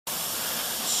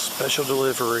special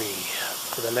delivery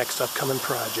for the next upcoming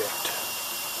project.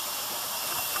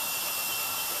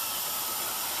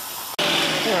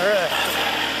 Alright.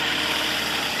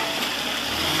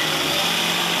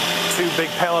 2 big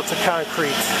pallets of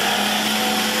concrete.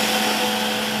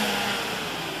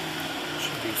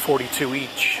 Should be 42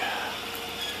 each.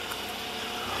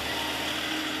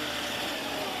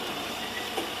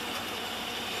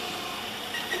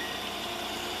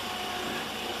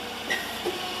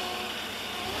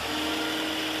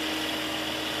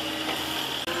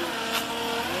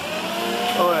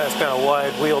 Oh, that's kind of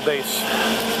wide wheelbase.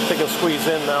 I think it'll squeeze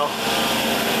in now.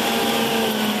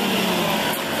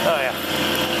 Oh yeah,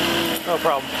 no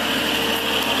problem.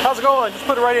 How's it going? Just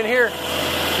put it right in here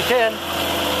if you can.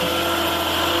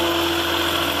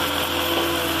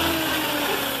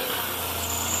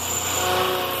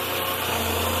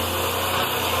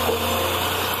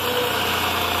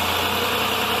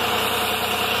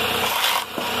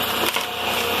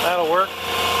 That'll work.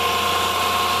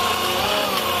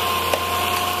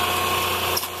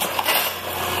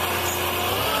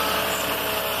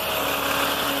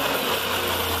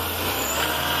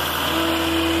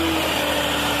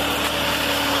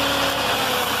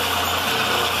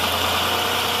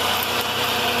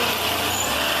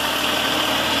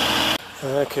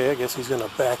 Okay, I guess he's going to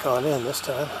back on in this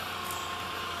time.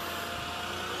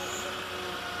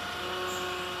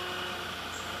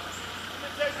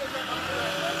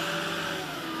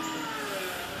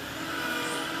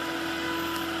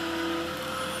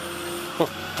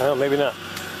 Well, maybe not.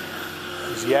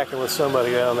 He's yakking with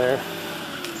somebody down there.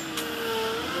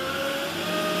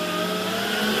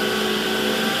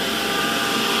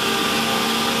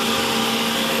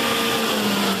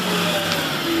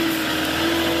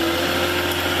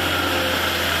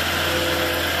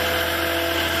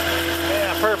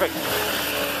 Perfect.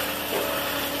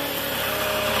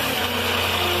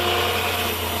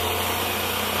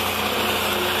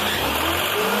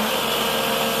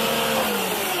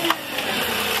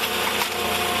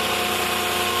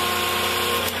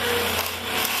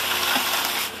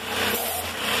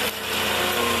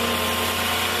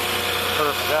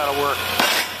 Perfect, that'll work.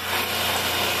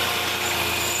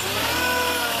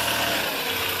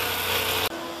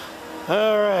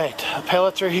 All right, the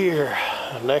pellets are here.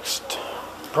 Next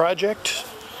project,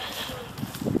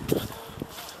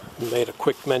 made a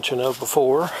quick mention of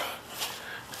before,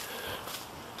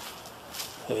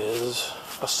 is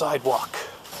a sidewalk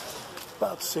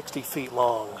about 60 feet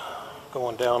long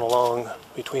going down along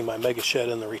between my mega shed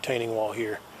and the retaining wall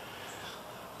here.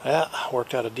 Yeah,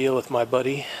 worked out a deal with my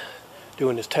buddy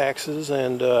doing his taxes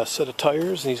and a set of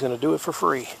tires, and he's going to do it for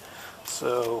free.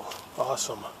 So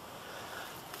awesome.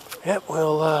 Yep,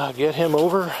 we'll get him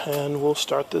over and we'll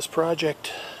start this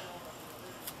project.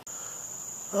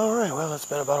 Alright, well, it's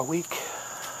been about a week.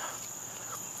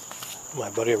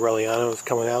 My buddy Aureliano is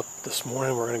coming out this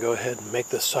morning. We're going to go ahead and make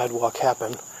this sidewalk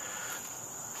happen.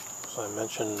 As I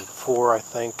mentioned before, I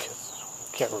think,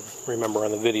 can't remember on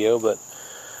the video, but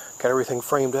got everything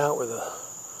framed out where the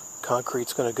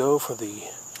concrete's going to go for the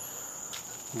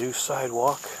new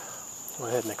sidewalk. Go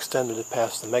ahead and extended it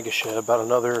past the mega shed about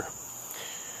another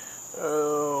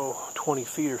 20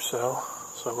 feet or so.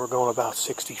 So we're going about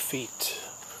 60 feet.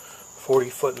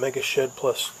 40-foot mega shed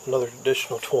plus another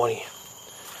additional 20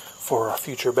 for a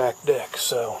future back deck.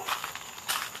 So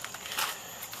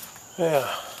yeah,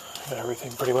 got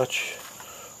everything pretty much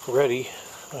ready.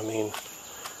 I mean,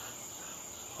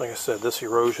 like I said, this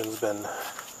erosion's been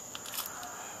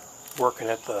working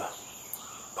at the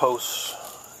posts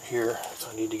here,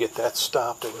 so I need to get that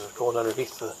stopped. It was going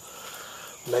underneath the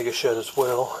mega shed as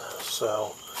well,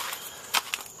 so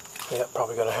yeah,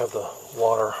 probably going to have the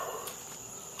water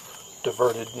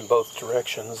diverted in both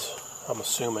directions, I'm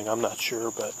assuming. I'm not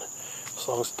sure, but as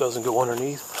long as it doesn't go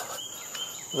underneath,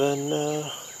 then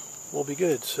we'll be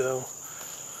good. So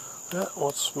yeah,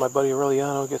 once my buddy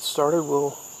Aureliano gets started,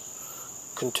 we'll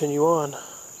continue on.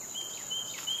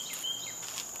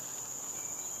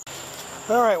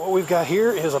 Alright, what we've got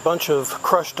here is a bunch of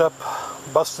crushed up,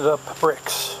 busted up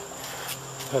bricks.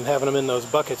 And having them in those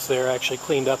buckets there actually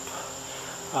cleaned up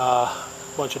a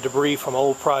bunch of debris from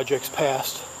old projects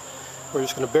past. We're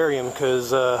just going to bury them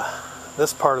because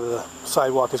this part of the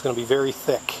sidewalk is going to be very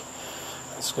thick.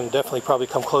 It's going to definitely probably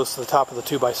come close to the top of the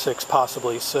 2x6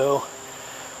 possibly. So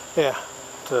yeah,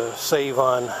 to save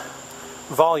on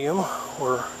volume,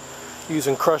 we're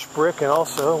using crushed brick, and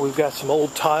also we've got some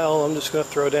old tile I'm just going to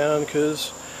throw down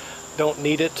because don't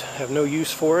need it, have no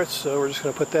use for it, so we're just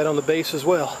going to put that on the base as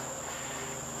well.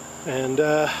 And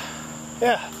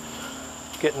yeah,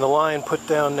 getting the line put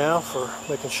down now for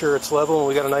making sure it's level and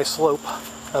we got a nice slope.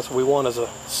 That's what we want, is a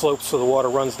slope so the water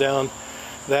runs down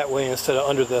that way instead of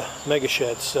under the mega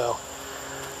shed. So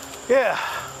yeah,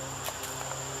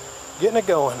 getting it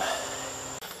going.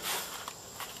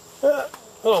 A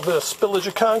little bit of spillage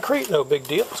of concrete, no big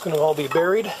deal. It's going to all be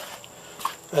buried.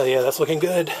 Yeah, that's looking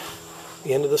good.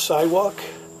 The end of the sidewalk,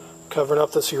 covering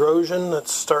up this erosion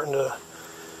that's starting to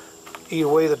eat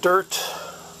away the dirt.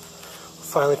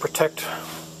 Finally protect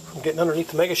from getting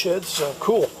underneath the mega sheds. So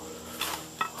cool.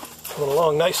 Coming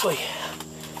along nicely,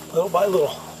 little by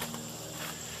little.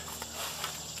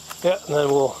 Yeah, and then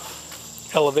we'll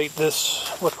elevate this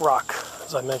with rock,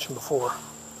 as I mentioned before.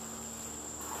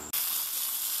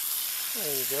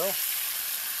 There you go.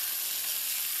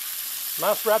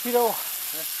 Más rápido.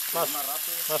 Más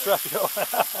rápido.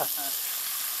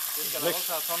 Es que las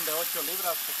bolsas son de 8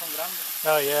 libras, que son grandes.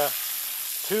 Oh yeah.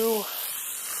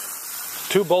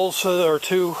 Two bowls or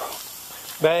 2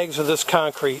 bags of this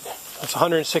concrete. That's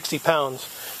 160 pounds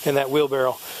in that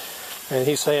wheelbarrow. And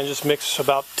he's saying just mix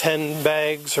about 10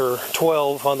 bags or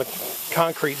 12 on the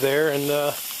concrete there, and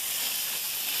to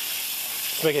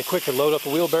make it quicker, load up the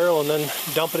wheelbarrow and then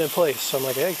dump it in place. So I'm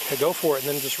like, hey, go for it,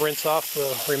 and then just rinse off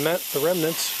the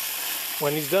remnants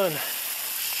when he's done.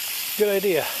 Good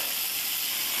idea.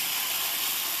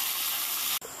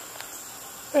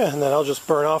 Yeah, and then I'll just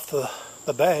burn off the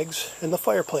bags in the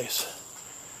fireplace.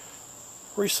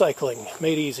 Recycling,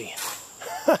 made easy.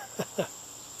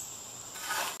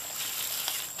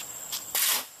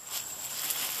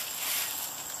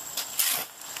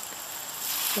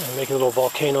 Make a little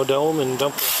volcano dome and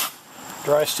dump the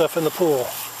dry stuff in the pool.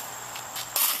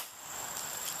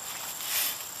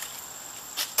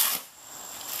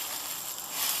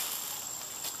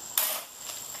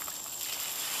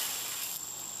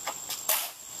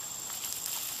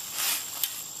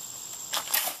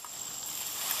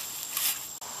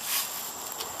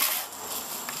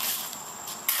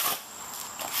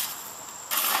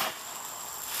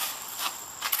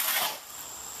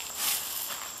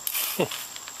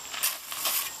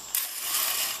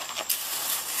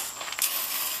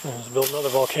 Let's build another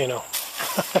volcano.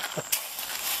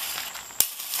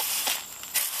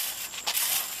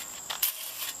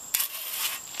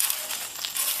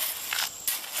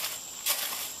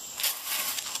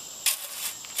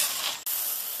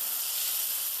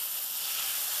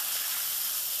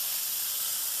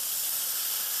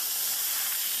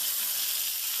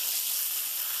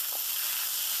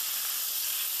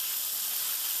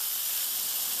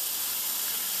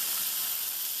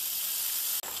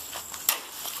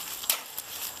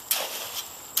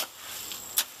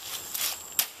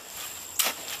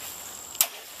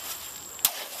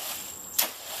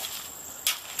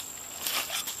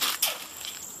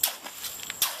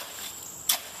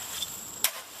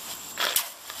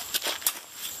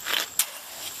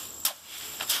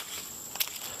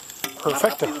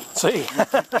 Perfecto. Sí.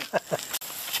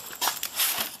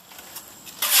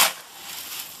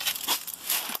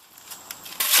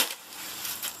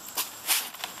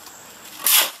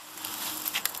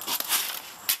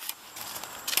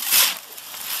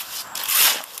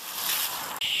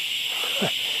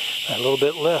 A little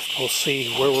bit left. We'll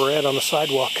see where we're at on the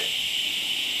sidewalk.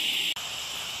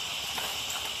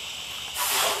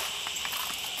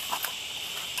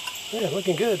 Yeah,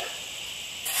 looking good.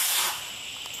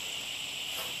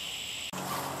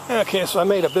 Okay, so I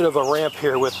made a bit of a ramp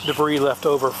here with debris left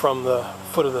over from the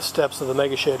foot of the steps of the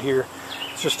mega shed here.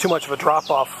 It's just too much of a drop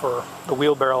off for the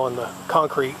wheelbarrow and the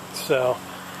concrete, so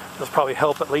this will probably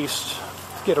help at least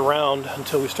get around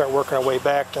until we start working our way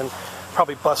back, and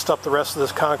probably bust up the rest of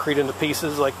this concrete into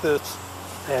pieces like this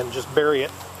and just bury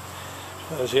it.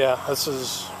 Because yeah, this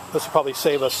will probably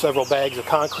save us several bags of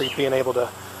concrete being able to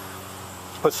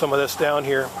put some of this down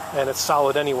here, and it's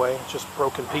solid anyway, just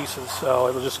broken pieces, so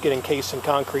it'll just get encased in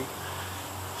concrete.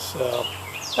 So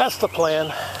that's the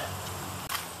plan.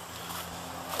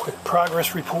 Quick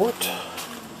progress report.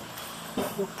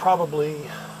 We're probably,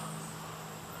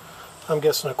 I'm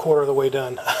guessing, a quarter of the way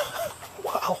done.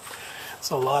 Wow, it's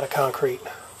a lot of concrete,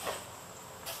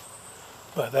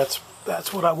 but that's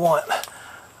what I want.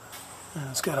 And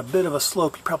it's got a bit of a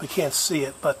slope, you probably can't see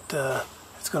it, but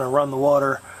it's going to run the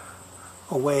water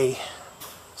away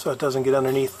so it doesn't get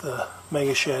underneath the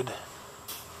mega shed,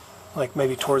 like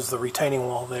maybe towards the retaining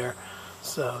wall there.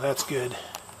 So that's good.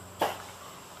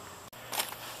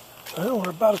 Well,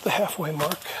 we're about at the halfway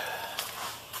mark.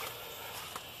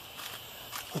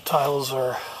 The tiles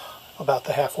are about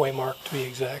the halfway mark to be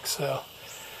exact, so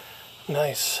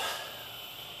nice.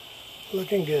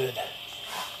 Looking good.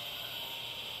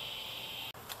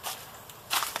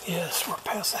 Yes, we're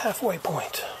past the halfway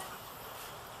point.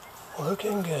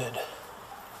 Looking good.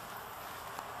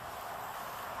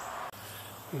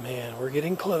 Man, we're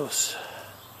getting close.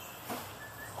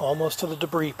 Almost to the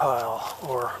debris pile,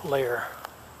 or layer,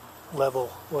 level,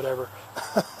 whatever.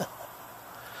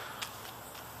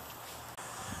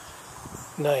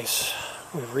 Nice.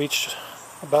 We've reached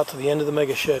about to the end of the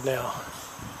mega shed now.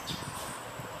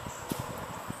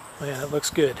 Man, it looks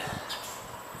good.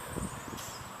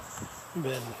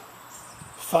 Been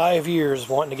 5 years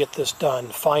wanting to get this done.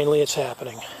 Finally, it's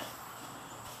happening.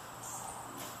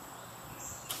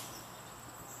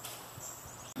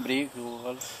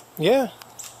 Yeah.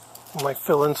 I might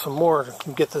fill in some more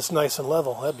and get this nice and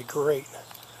level. That'd be great.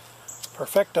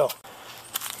 Perfecto.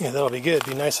 Yeah, that'll be good.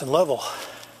 Be nice and level.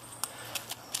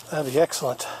 That'd be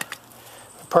excellent.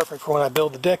 Perfect for when I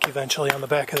build the deck eventually on the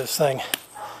back of this thing.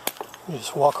 You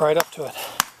just walk right up to it.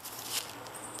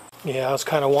 Yeah, I was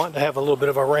kind of wanting to have a little bit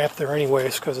of a ramp there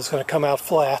anyways, because it's going to come out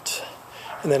flat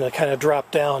and then it kind of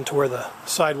drop down to where the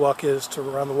sidewalk is to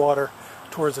run the water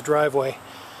towards the driveway.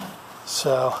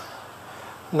 So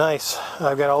nice.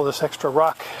 I've got all this extra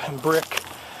rock and brick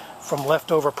from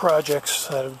leftover projects.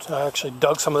 I actually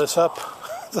dug some of this up.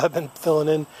 I've been filling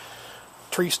in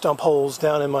tree stump holes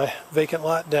down in my vacant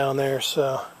lot down there.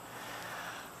 So,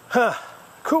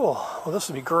 cool. Well, this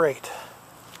would be great.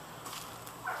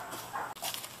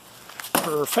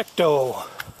 Perfecto.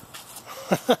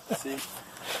 See?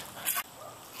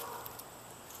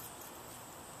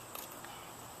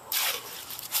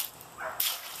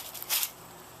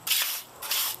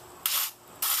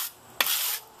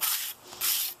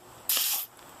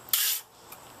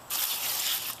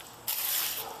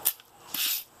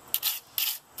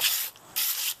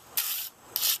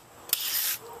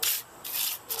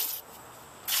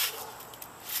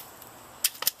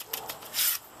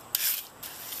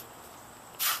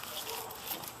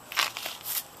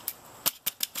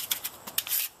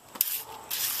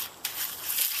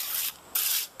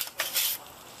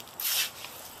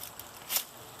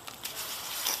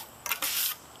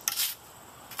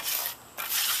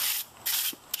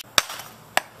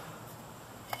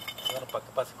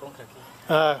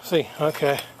 See,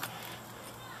 okay.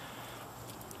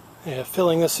 Yeah,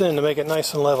 filling this in to make it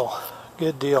nice and level.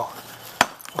 Good deal.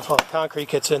 Once all the concrete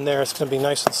gets in there, it's going to be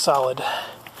nice and solid.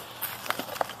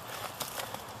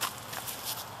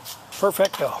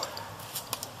 Perfecto.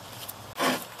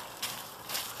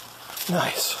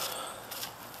 Nice.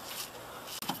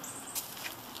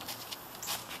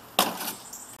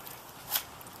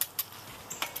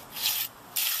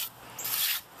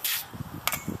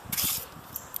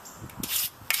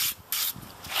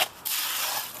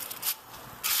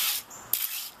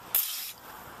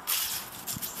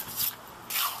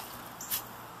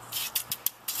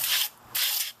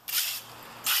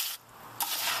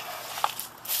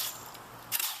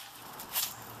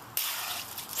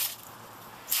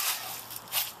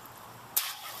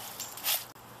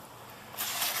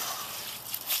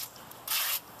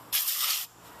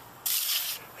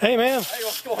 Hey man. Hey,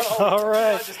 what's going on? All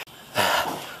right.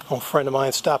 A friend of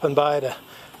mine stopping by to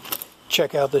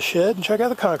check out the shed and check out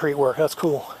the concrete work. That's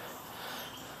cool.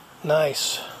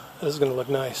 Nice. This is going to look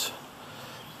nice.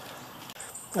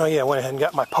 Oh yeah, I went ahead and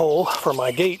got my pole for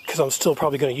my gate because I'm still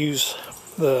probably going to use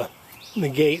the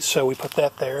gate, so we put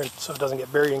that there so it doesn't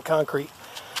get buried in concrete.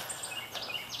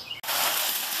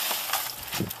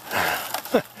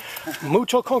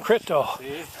 Mucho concreto.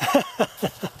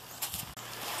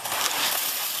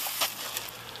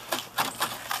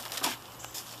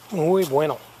 Muy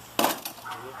bueno.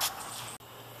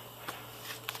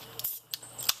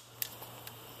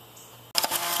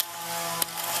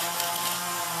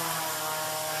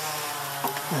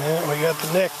 And we got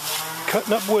the neck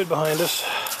cutting up wood behind us.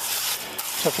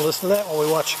 Just have to listen to that while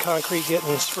we watch the concrete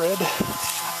getting spread.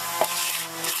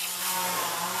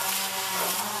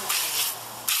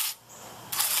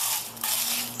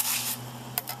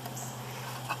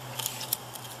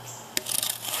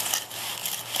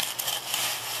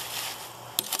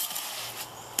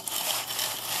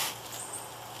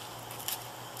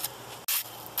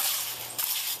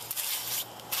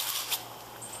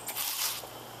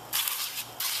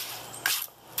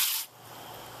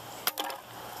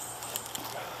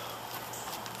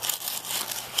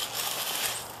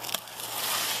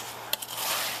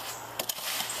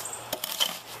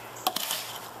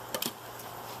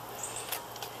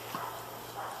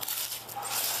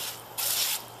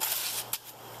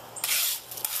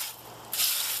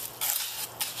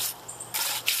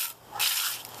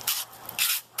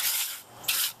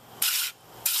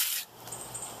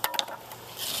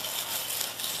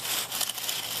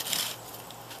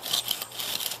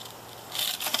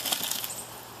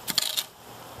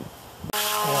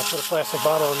 Put a plastic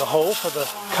bottle in the hole for the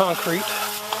concrete.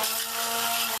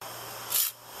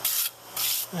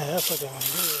 Yeah, that's looking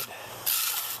good.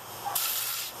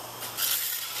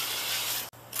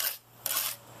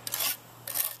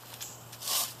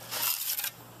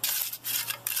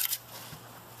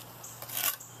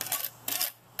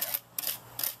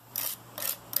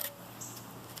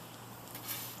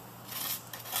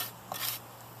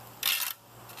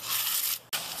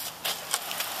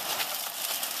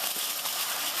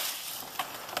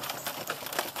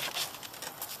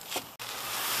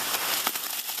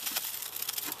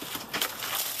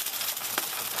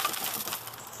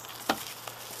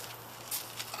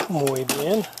 Muy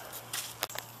bien.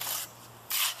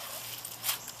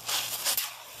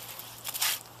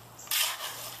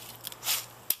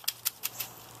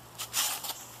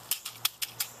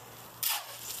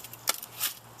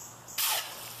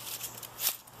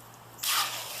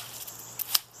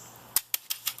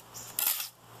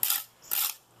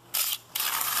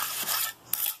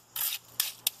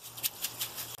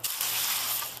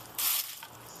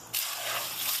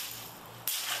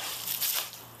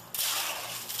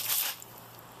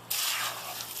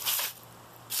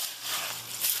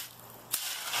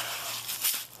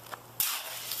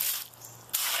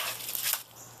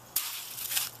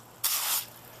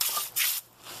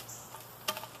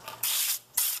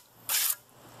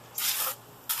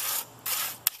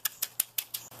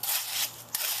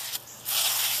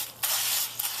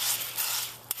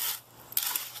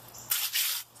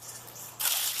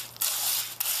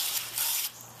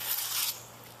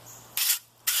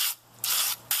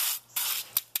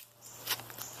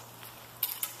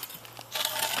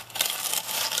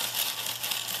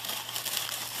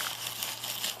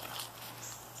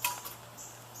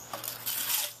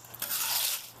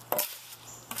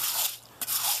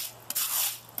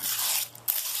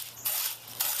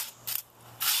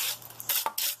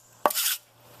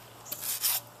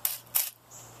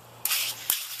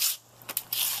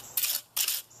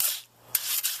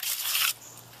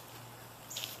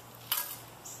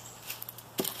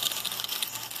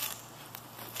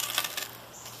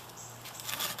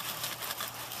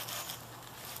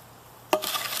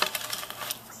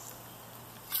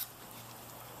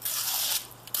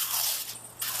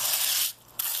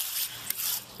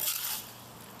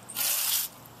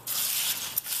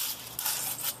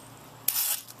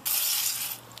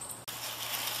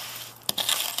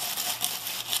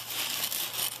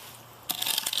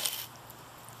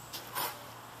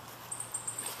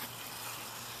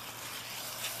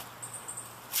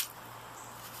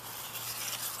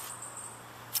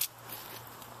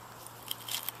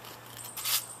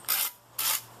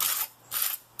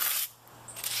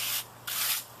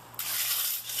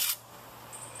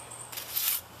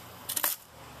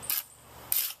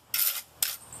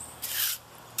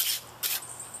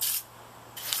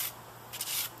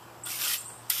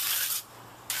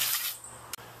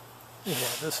 Yeah,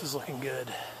 this is looking good.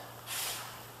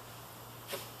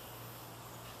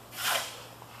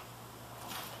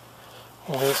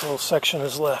 Well, this little section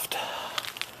is left.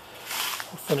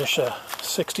 We'll finish a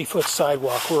 60-foot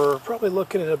sidewalk. We're probably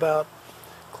looking at about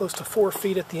close to 4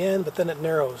 feet at the end, but then it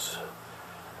narrows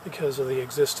because of the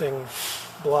existing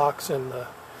blocks and the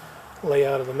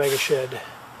layout of the mega shed.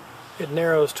 It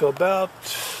narrows to about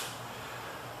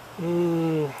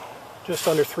just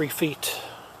under 3 feet.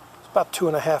 It's about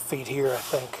 2.5 feet here, I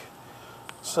think.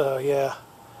 So yeah,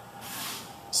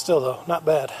 still though, not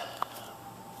bad.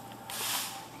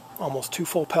 Almost 2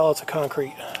 full pallets of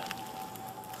concrete.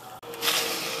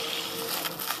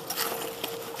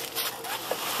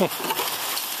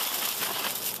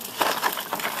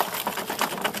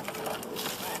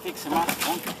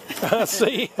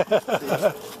 See?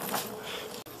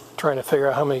 Trying to figure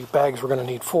out how many bags we're going to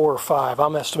need, 4 or 5.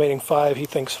 I'm estimating 5, he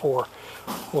thinks 4.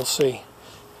 We'll see.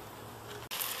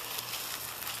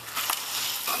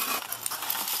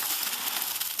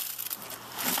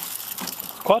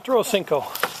 Cuatro o cinco?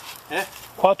 Eh?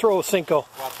 Cuatro o cinco?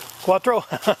 Cuatro. Cuatro?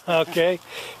 Okay.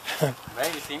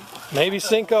 Maybe cinco. Maybe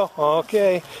cinco?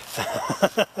 Okay.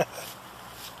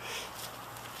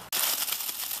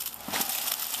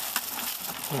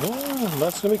 Oh,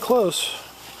 that's going to be close.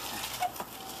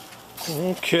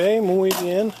 Okay, muy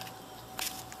bien.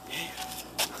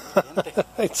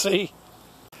 Let's see.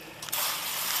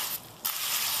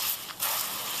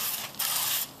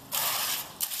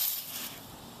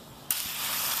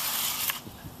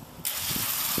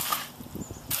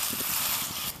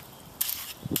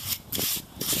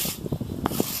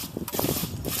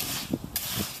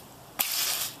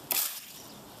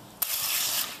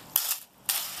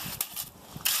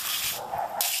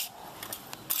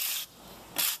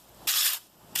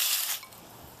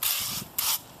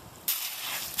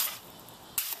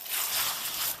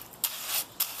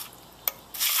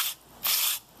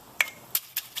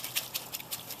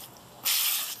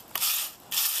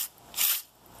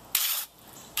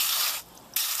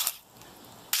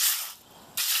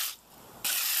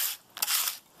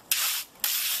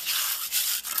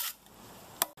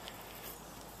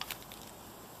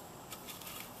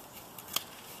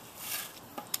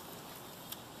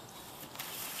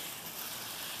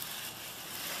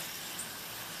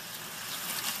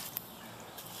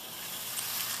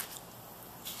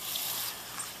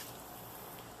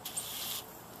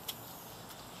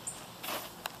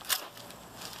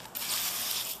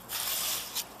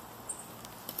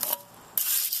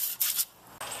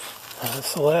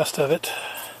 That's the last of it.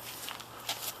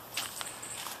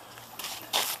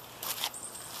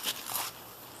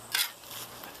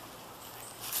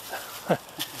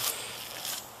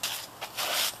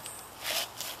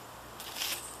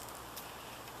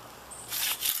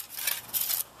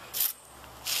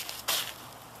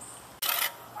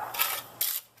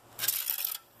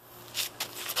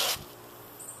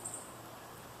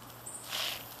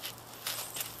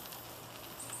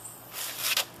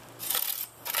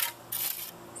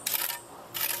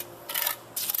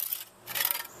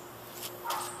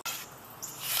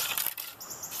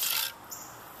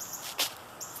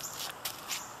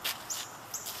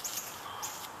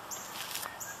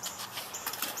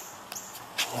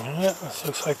 Alright, this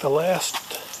looks like the last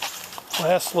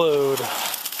load.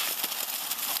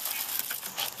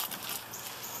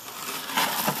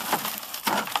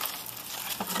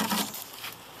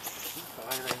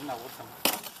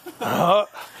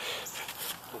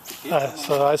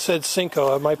 So I said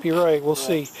cinco. I might be right. We'll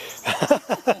see.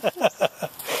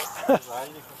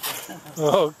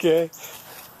 Okay.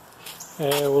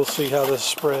 And we'll see how this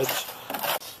spreads.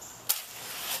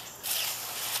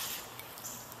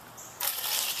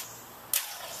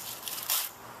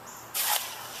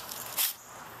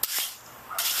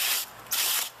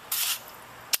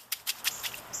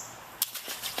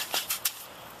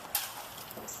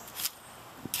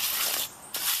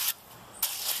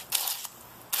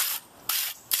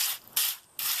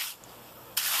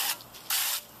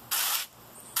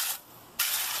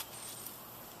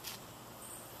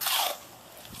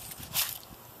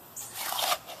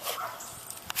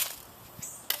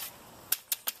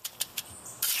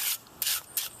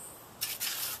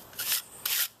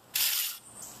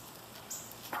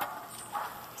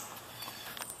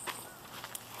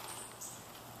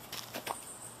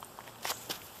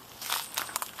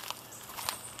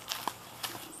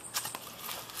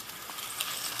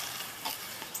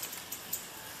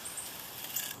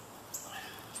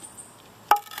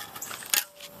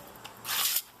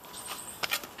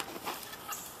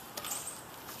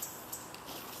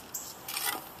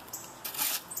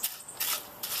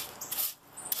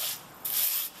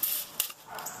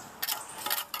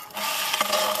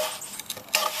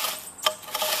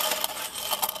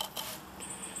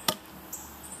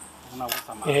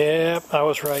 Yep, I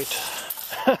was right.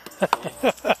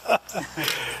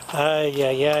 Ay,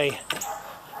 ay, ay.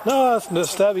 No,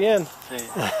 está bien.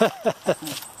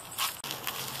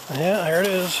 Yeah, there it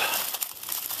is.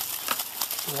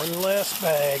 One last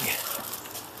bag.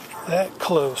 That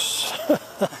close.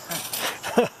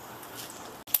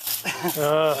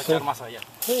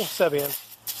 Sí, está bien.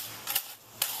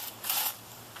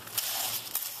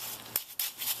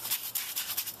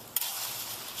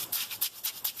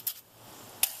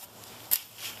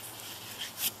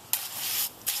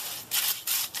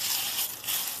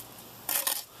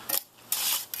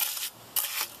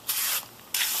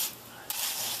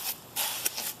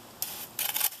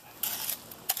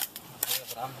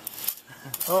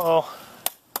 Uh-oh.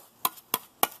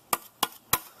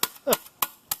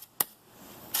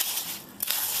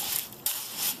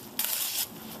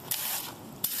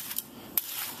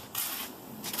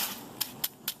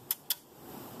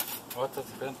 Otro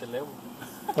diferente levo.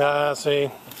 Ah, sí.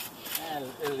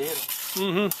 El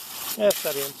hilo.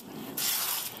 Está bien.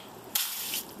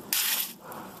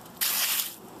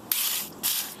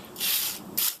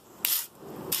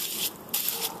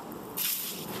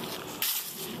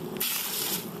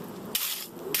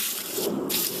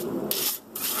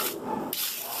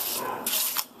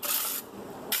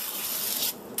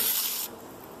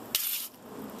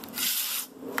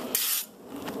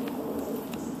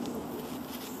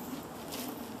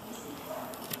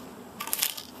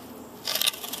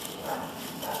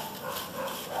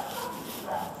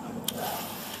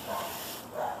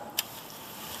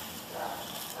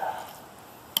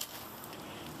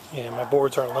 Yeah, my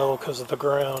boards aren't level because of the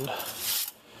ground.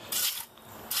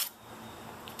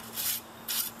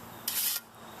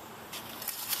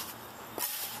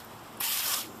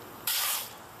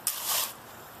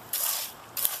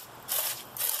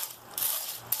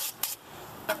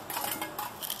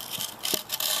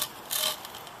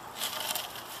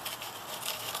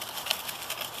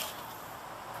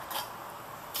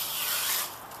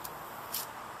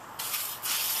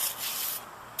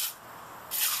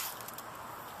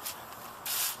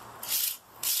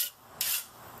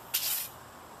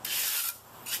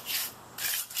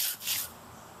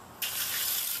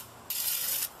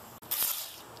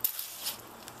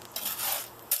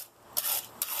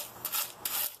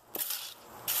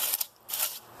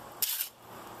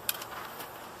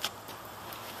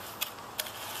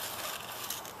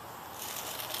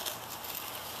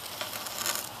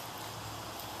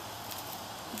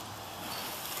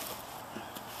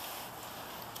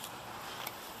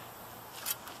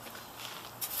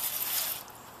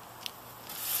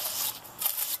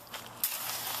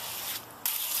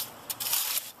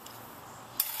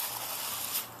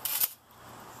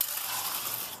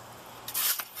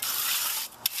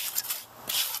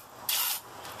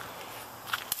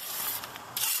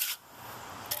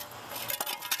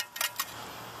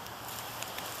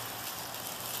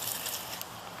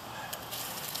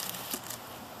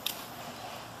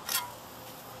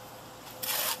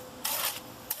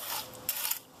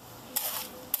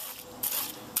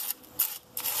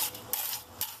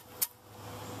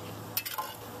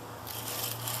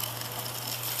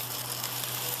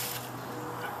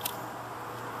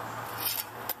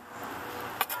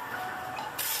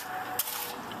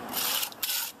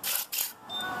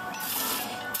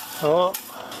 Oh.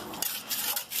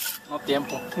 No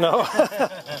tiempo. No.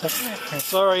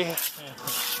 Sorry.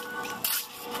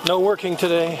 No working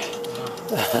today.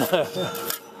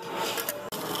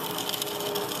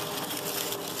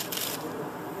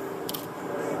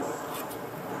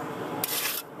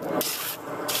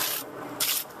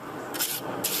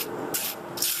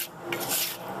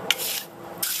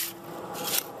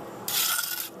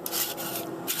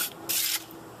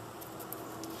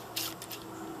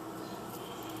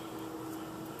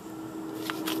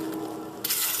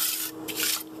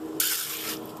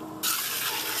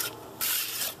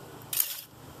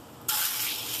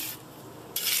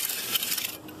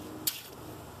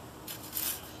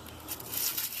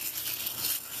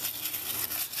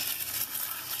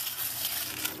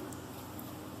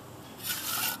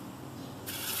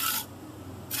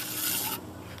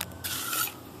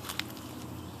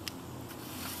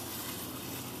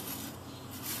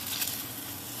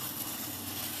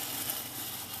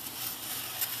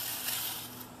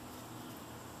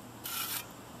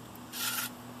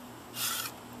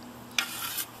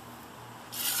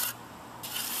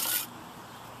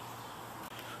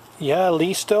 Yeah,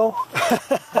 listo.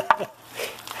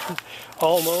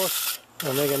 Almost.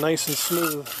 I'll make it nice and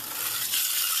smooth.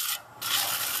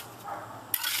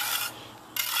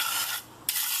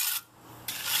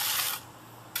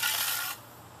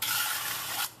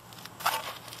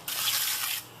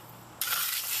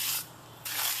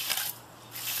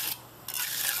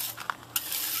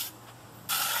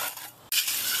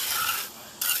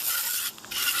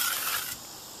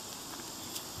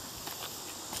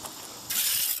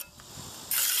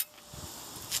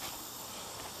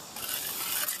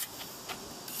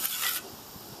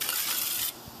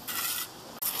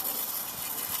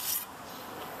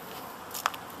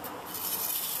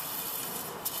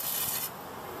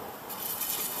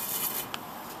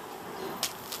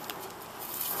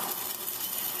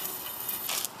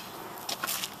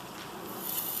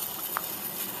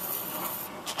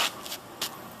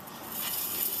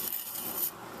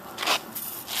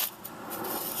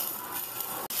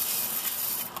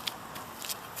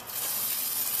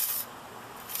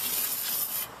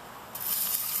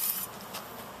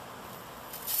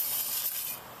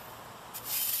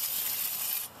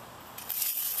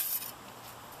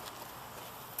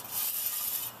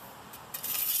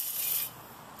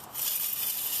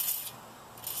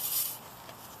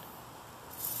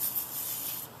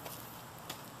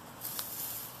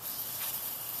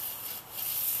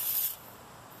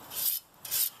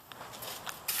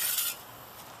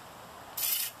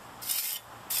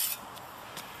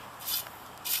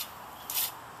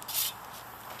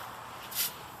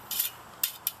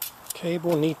 Que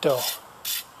bonito.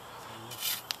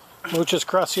 Muchas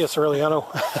gracias, Aureliano.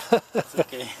 It's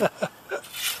okay.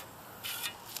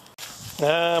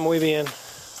 Ah, muy bien.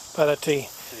 Para ti.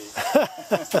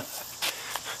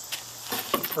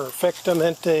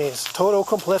 Perfectamente. Todo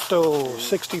completo.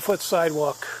 60-foot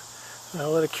sidewalk.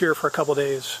 I'll let it cure for a couple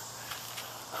days.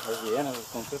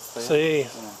 Sí.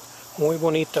 Muy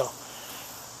bonito.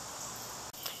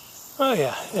 Oh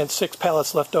yeah, and 6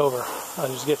 pallets left over. I'll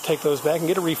just take those back and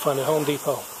get a refund at Home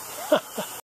Depot.